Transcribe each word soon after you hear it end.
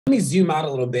Let me zoom out a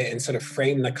little bit and sort of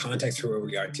frame the context for where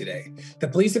we are today. The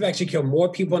police have actually killed more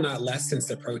people, not less, since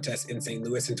the protests in St.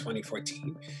 Louis in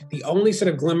 2014. The only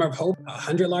sort of glimmer of hope,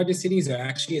 100 largest cities, there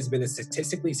actually has been a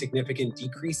statistically significant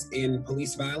decrease in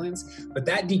police violence, but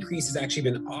that decrease has actually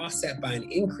been offset by an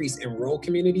increase in rural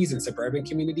communities and suburban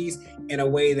communities in a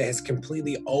way that has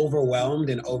completely overwhelmed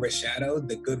and overshadowed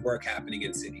the good work happening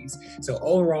in cities. So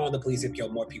overall, the police have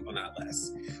killed more people, not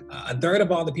less. A third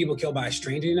of all the people killed by a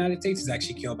stranger in the United States is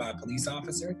actually killed by a police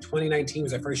officer. 2019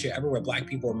 was the first year ever where Black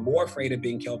people were more afraid of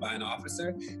being killed by an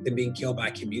officer than being killed by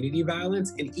community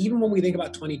violence. And even when we think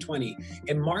about 2020,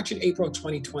 in March and April of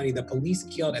 2020, the police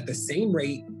killed at the same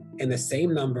rate and the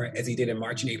same number as he did in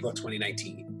March and April of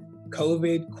 2019.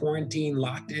 COVID, quarantine,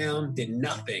 lockdown did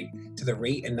nothing to the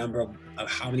rate and number of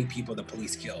how many people the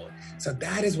police killed. So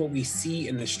that is what we see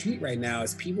in the street right now,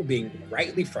 is people being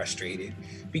rightly frustrated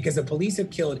because the police have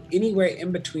killed anywhere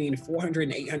in between 400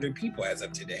 and 800 people as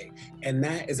of today. And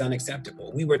that is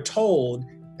unacceptable. We were told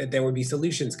that there would be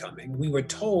solutions coming. We were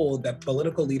told that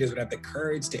political leaders would have the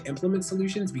courage to implement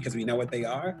solutions because we know what they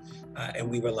are, and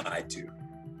we were lied to.